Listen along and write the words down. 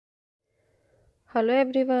Hello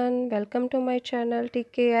everyone, welcome to my channel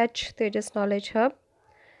TKH Tejas Knowledge Hub.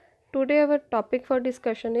 Today our topic for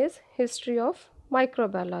discussion is history of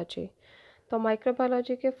microbiology. तो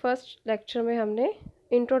microbiology के first lecture में हमने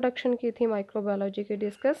introduction की थी microbiology की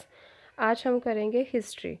discuss. आज हम करेंगे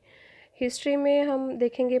हिस्ट्री में हम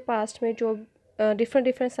देखेंगे पास्ट में जो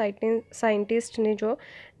डिफरेंट साइंटिस्ट ने जो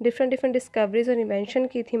डिफरेंट डिस्कवरीज और इन्वेंशन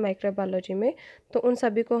की थी माइक्रोबायोलॉजी में, तो उन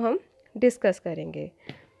सभी को हम डिस्कस करेंगे।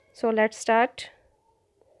 So let's start.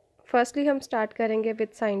 फर्स्टली हम स्टार्ट करेंगे विद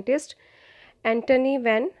साइंटिस्ट एंटनी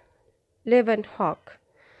वैन लीeuwenhoek।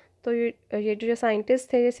 तो ये जो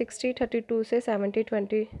साइंटिस्ट थे ये 1632 से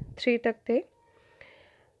 1723 तक थे।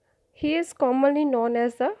 He is commonly known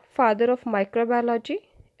as the father of microbiology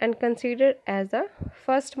and considered as the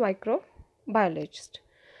first microbiologist.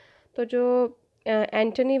 तो जो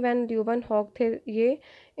एंटनी वैन लीeuwenhoek थे, ये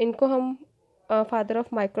इनको हम फादर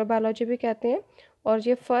ऑफ माइक्रोबायोलॉजी भी कहते हैं और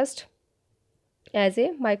ये फर्स्ट एज ए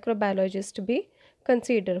माइक्रोबायोलॉजिस्ट भी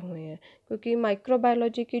कंसीडर हुए हैं, क्योंकि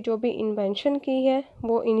माइक्रोबायोलॉजी की जो भी इन्वेंशन की है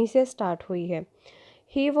वो इन्हीं से स्टार्ट हुई है।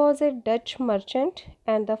 He was a Dutch merchant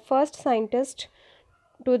and the first scientist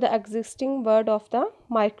to the existing word of the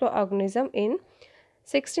micro organism in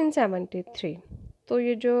 1673। तो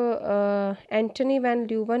ये जो एंटनी वैन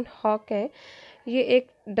लीeuwenhoek हैं, ये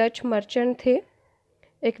एक डच मर्चेंट थे,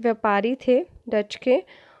 एक व्यापारी थे डच के,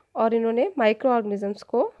 और इन्होंने माइक्रो ऑर्गेनिजम्स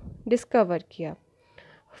को डिस्कवर किया।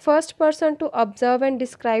 First person to observe and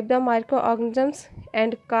describe the micro organisms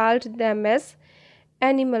and called them as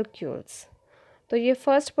एनिमल्क्यूल्स। तो ये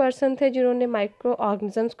फर्स्ट पर्सन थे जिन्होंने माइक्रो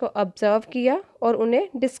ऑर्गेनिजम्स को ऑब्जर्व किया और उन्हें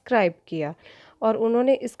डिस्क्राइब किया, और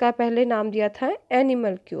उन्होंने इसका पहले नाम दिया था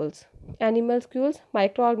एनिमल्क्यूल्स। एनिमल्क्यूल्स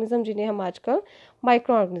माइक्रो ऑर्गेनिज्म जिन्हें हम आजकल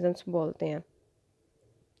माइक्रो ऑर्गेनिजम्स बोलते हैं।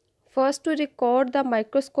 First to record the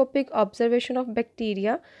microscopic observation of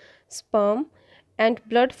bacteria, sperm and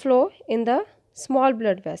blood flow in the small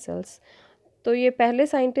blood vessels। तो ये पहले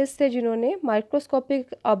साइंटिस्ट थे जिन्होंने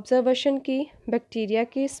माइक्रोस्कोपिक ऑब्जर्वेशन की बैक्टीरिया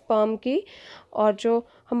की, स्पर्म की, और जो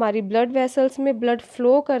हमारी ब्लड वेसल्स में ब्लड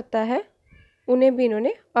फ्लो करता है उन्हें भी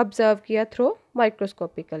इन्होंने ऑब्जर्व किया through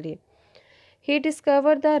microscopically. He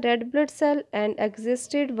discover the red blood cell and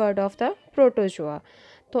existed word of the protozoa.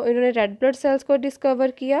 तो इन्होंने रेड ब्लड सेल्स को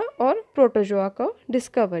डिस्कवर किया और प्रोटोजोआ को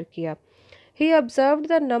डिस्कवर किया। ही observed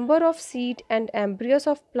the number of seed and embryos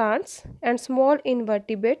of plants and small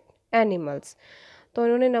invertebrate animals. तो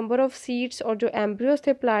इन्होंने number of seeds और जो एम्ब्रियोस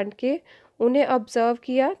थे प्लांट के, उन्हें ऑब्जर्व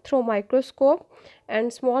किया through microscope,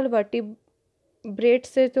 and small vertebrate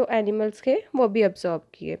से जो एनिमल्स थे वो भी ऑब्जर्व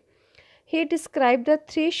किए। ही describe the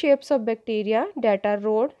 3 shapes of bacteria date R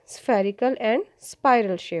road, spherical and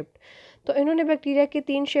spiral shaped. तो इन्होंने बैक्टीरिया की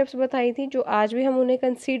 3 शेप्स बताई थी जो आज भी हम उन्हें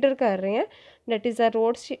कंसीडर कर रहे हैं। That is the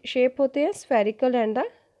rod shape होते हैं, spherical and the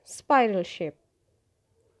spiral shape.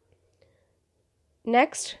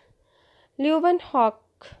 Next,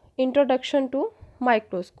 लीeuwenhoek introduction to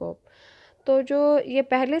microscope. तो जो ये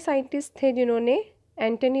पहले साइंटिस्ट थे जिन्होंने,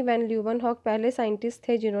 एंटनी वैन लीeuwenhoek पहले साइंटिस्ट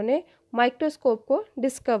थे जिन्होंने माइक्रोस्कोप को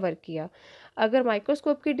डिस्कवर किया। अगर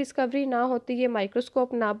माइक्रोस्कोप की डिस्कवरी ना होती, ये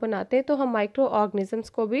माइक्रोस्कोप ना बनाते, तो हम माइक्रो ऑर्गेनिजम्स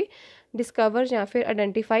को भी डिस्कवर या फिर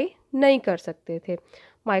आइडेंटिफाई नहीं कर सकते थे।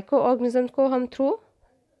 माइक्रो ऑर्गेनिजम्स को हम थ्रू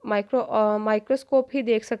माइक्रोस्कोप ही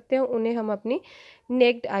देख सकते हैं, उन्हें हम अपनी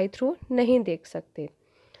नेक्ड आई थ्रू नहीं देख सकते।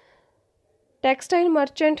 Textile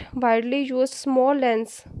merchant widely use small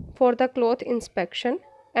lens for the cloth inspection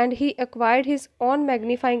and he acquired his own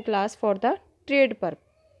magnifying glass for the trade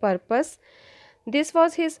purpose. This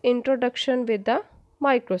was his introduction with the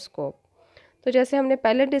microscope. तो जैसे हमने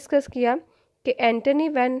पहले डिस्कस किया कि Antony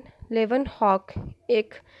van लीeuwenhoek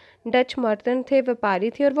एक Dutch merchant थे, व्यापारी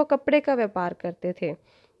थे, और वो कपड़े का व्यापार करते थे।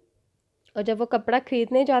 और जब वो कपड़ा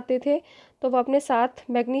ख़रीदने जाते थे तो वो अपने साथ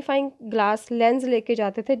मैग्नीफाइंग ग्लास लेंस लेके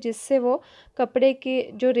जाते थे, जिससे वो कपड़े के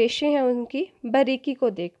जो रेशे हैं उनकी बारीकी को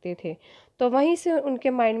देखते थे। तो वहीं से उनके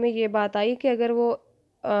माइंड में ये बात आई कि अगर वो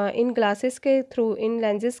इन ग्लासेस के थ्रू, इन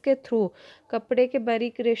लेंसेज के थ्रू कपड़े के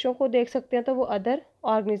बारीक रेशों को देख सकते हैं, तो वो अदर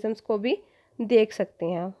ऑर्गेनिजम्स को भी देख सकते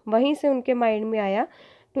हैं। वहीं से उनके माइंड में आया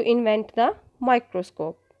to invent the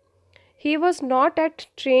microscope. He was not a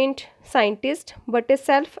trained scientist but a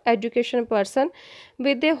self-education person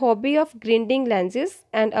with a hobby of grinding lenses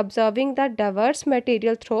and observing the diverse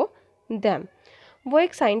material through them। वो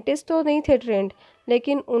एक साइंटिस्ट तो नहीं थे ट्रेंड,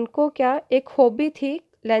 लेकिन उनको क्या एक हॉबी थी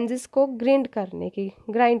लेंसेज को ग्राइंड करने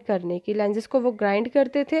की। लेंसेज को वो ग्राइंड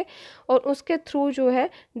करते थे और उसके थ्रू जो है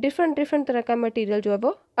डिफरेंट तरह का मटेरियल जो है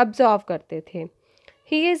वो ऑब्जर्व करते थे।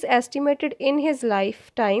 He is estimated in his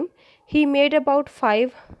lifetime he made about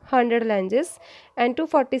 500 lenses and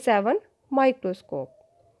 247 microscope.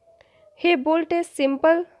 He built a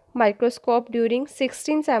simple microscope during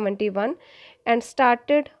 1671 and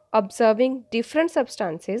started observing different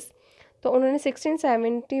substances. तो उन्होंने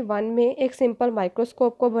 1671 में एक सिंपल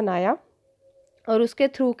माइक्रोस्कोप को बनाया और उसके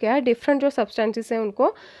थ्रू क्या है डिफरेंट जो सब्सटेंसेस हैं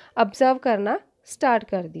उनको ऑब्जर्व करना स्टार्ट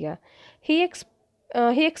कर दिया.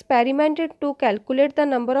 He experimented to calculate the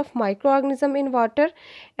number of microorganisms in water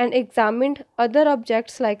and examined other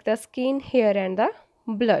objects like the skin, hair and the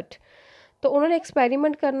blood. तो उन्होंने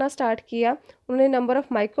एक्सपेरिमेंट करना स्टार्ट किया. उन्होंने नंबर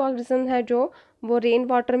ऑफ़ माइक्रो ऑर्गेनिज्म है जो वो रेन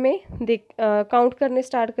वाटर में काउंट करने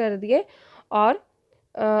स्टार्ट कर दिए और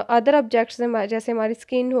अदर ऑब्जेक्ट्स जैसे हमारी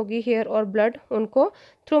स्किन होगी, हेयर और ब्लड, उनको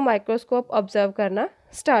थ्रू माइक्रोस्कोप ऑब्जर्व करना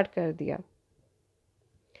स्टार्ट कर दिया.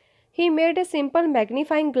 He made a simple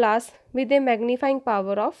magnifying glass with a magnifying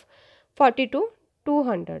power of 40 to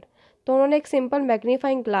 200. तो उन्होंने एक सिंपल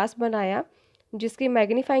मैग्नीफाइंग ग्लास बनाया जिसकी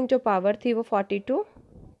मैग्नीफाइंग जो पावर थी वो 40 to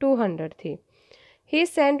 200 थी. He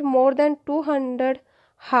sent more than 200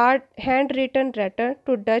 hand written letter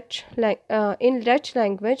to in Dutch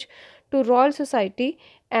language to Royal Society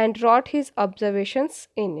and wrote his observations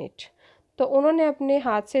in it. तो उन्होंने अपने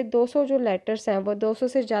हाथ से 200 जो लेटर्स हैं वो 200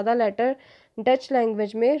 से ज़्यादा लेटर डच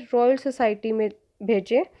लैंग्वेज में रॉयल सोसाइटी में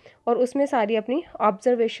भेजे और उसमें सारी अपनी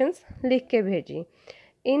ऑब्जर्वेशंस लिख के भेजी.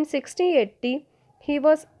 इन 1680 he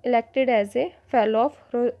was elected as a fellow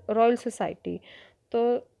of royal society. तो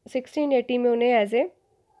 1680 में उन्हें एज ए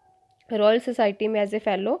रॉयल सोसाइटी में एज ए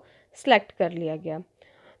फेलो सेलेक्ट कर लिया गया.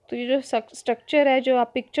 तो ये जो स्ट्रक्चर है जो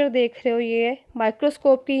आप पिक्चर देख रहे हो ये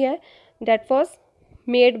माइक्रोस्कोप की है. That was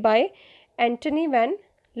made by Antony van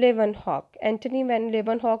लीeuwenhoek. Antony van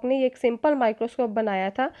लीeuwenhoek ने एक सिंपल माइक्रोस्कोप बनाया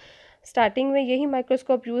था. स्टार्टिंग में यही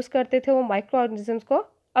माइक्रोस्कोप यूज़ करते थे वो माइक्रो ऑर्गेनिजम्स को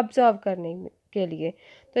ऑब्जर्व करने के लिए.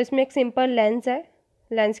 तो इसमें एक सिंपल लेंस है,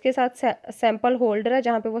 लेंस के साथ सैंपल होल्डर है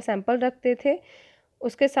जहाँ पे वो सैंपल रखते थे.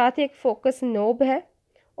 उसके साथ ही एक फोकस नोब है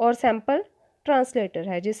और सैंपल ट्रांसलेटर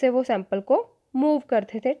है जिससे वो सैंपल को मूव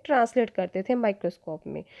करते थे, ट्रांसलेट करते थे माइक्रोस्कोप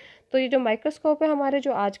में. तो ये जो माइक्रोस्कोप है हमारे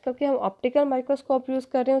जो आजकल के हम ऑप्टिकल माइक्रोस्कोप यूज़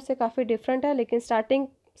कर रहे हैं उससे काफ़ी डिफरेंट है. लेकिन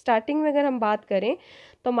स्टार्टिंग में अगर हम बात करें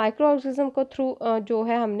तो माइक्रो ऑर्गेनिज्म को थ्रू जो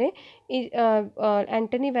है हमने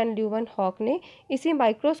एंटनी वैन लीeuwenhoek ने इसी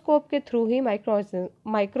माइक्रोस्कोप के थ्रू ही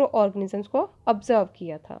माइक्रो ऑर्गेनिजम्स को ऑब्जर्व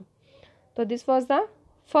किया था. तो this was the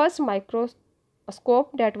first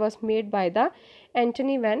microscope that was made by the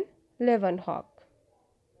Antony van लीeuwenhoek.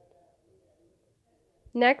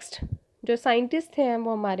 Next जो साइंटिस्ट थे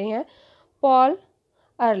वो हमारे हैं पॉल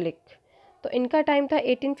अर्लिक. तो इनका टाइम था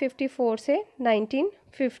 1854 से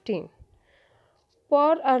 1915.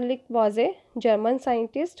 Paul Ehrlich was a German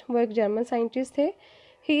scientist. वो एक जर्मन साइंटिस्ट थे.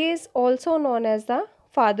 He is also known as the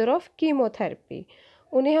father of chemotherapy.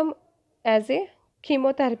 उन्हें हम एज ए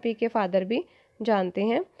कीमोथेरेपी के फादर भी जानते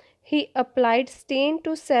हैं. ही applied stand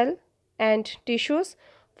to cell and tissues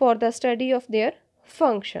for the study of their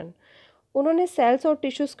function. उन्होंने सेल्स और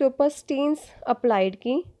टिश्यूज़ के ऊपर स्टेन्स अप्लाइड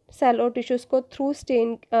की. सेल और टिश्यूज़ को थ्रू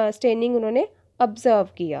स्टेनिंग उन्होंने ऑब्जर्व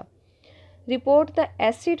किया. Report the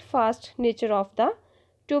acid fast nature of the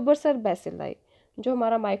ट्यूबरसल bacilli. जो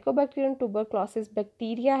हमारा माइक्रोबैक्टीरियम ट्यूबरक्लोसिस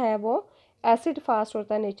बैक्टीरिया है वो एसिड फास्ट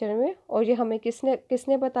होता है नेचर में और ये हमें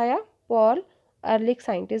किसने बताया? पॉल अर्लिक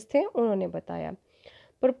साइंटिस्ट थे, उन्होंने बताया.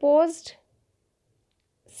 Proposed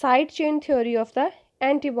side chain theory of the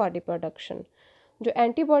antibody production. जो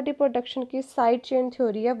एंटीबॉडी प्रोडक्शन की साइड चेन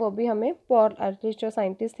थ्योरी है वो भी हमें पॉल अर्लिक जो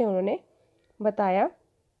साइंटिस्ट थे उन्होंने बताया.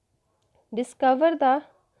 Discover the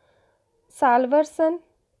साल्वर्सन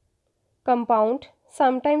compound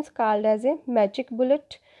sometimes called as a magic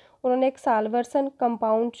bullet. उन्होंने एक साल्वर्सन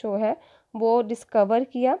कंपाउंड जो है वो डिस्कवर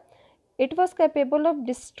किया. It was capable of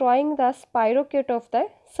destroying the स्पाइरोकेट of the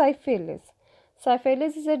syphilis.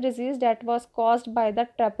 Syphilis is a disease that was caused by the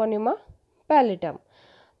Treponema pallidum.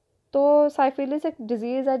 तो syphilis एक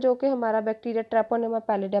disease है जो कि हमारा बैक्टीरिया ट्रेपोनिमा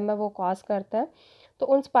पैलिडम है वो कॉज करता है. तो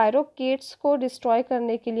उन स्पाइरोकेट्स को डिस्ट्रॉय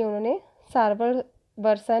करने के लिए उन्होंने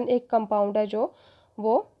साल्वर्सन एक कंपाउंड है जो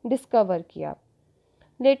वो डिस्कवर किया.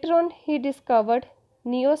 Later on he discovered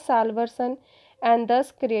नियोसाल्वर्सन and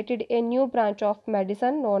दस created a new branch of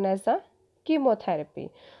medicine known as the chemotherapy.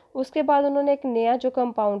 उसके बाद उन्होंने एक नया जो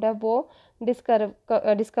कंपाउंड है वो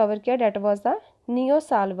डिस्कवर किया डेट वाज द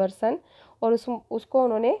नियोसाल्वर्सन और उसको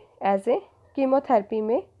उन्होंने एज ए कीमोथेरेपी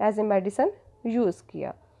में एज ए मेडिसिन यूज़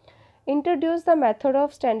किया. Introduce the method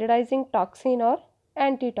of standardising toxin और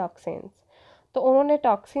एंटीटॉक्सिन्स. तो उन्होंने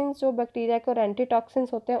टॉक्सिन्स जो बैक्टीरिया के और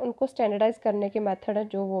एंटीटॉक्सिन्स होते हैं उनको स्टैंडर्डाइज करने के मेथड है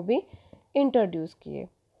जो वो भी इंट्रोड्यूस किए.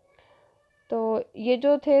 तो ये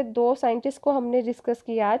जो थे दो साइंटिस्ट को हमने डिस्कस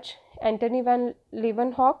किया आज. एंटनी वैन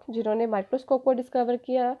लीeuwenhoek जिन्होंने माइक्रोस्कोप को डिस्कवर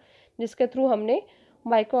किया जिसके थ्रू हमने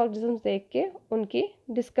माइक्रो ऑर्गेनिजम्स देख के उनकी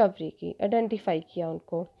डिस्कवरी की, आइडेंटिफाई किया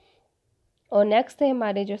उनको. और नेक्स्ट थे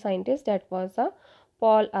हमारे जो scientist, date was a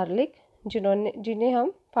Paul Ehrlich, जिन्हें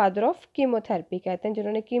हम फादर ऑफ कीमोथेरेपी कहते हैं,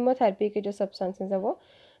 जिन्होंने कीमोथेरेपी के जो सब्सटेंसेस है वो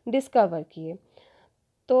डिस्कवर किए।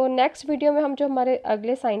 तो नेक्स्ट वीडियो में हम जो हमारे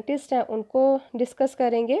अगले साइंटिस्ट हैं उनको डिस्कस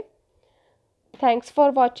करेंगे। Thanks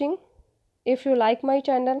for watching. If you like my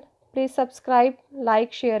channel, please subscribe,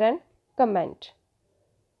 like, share and comment.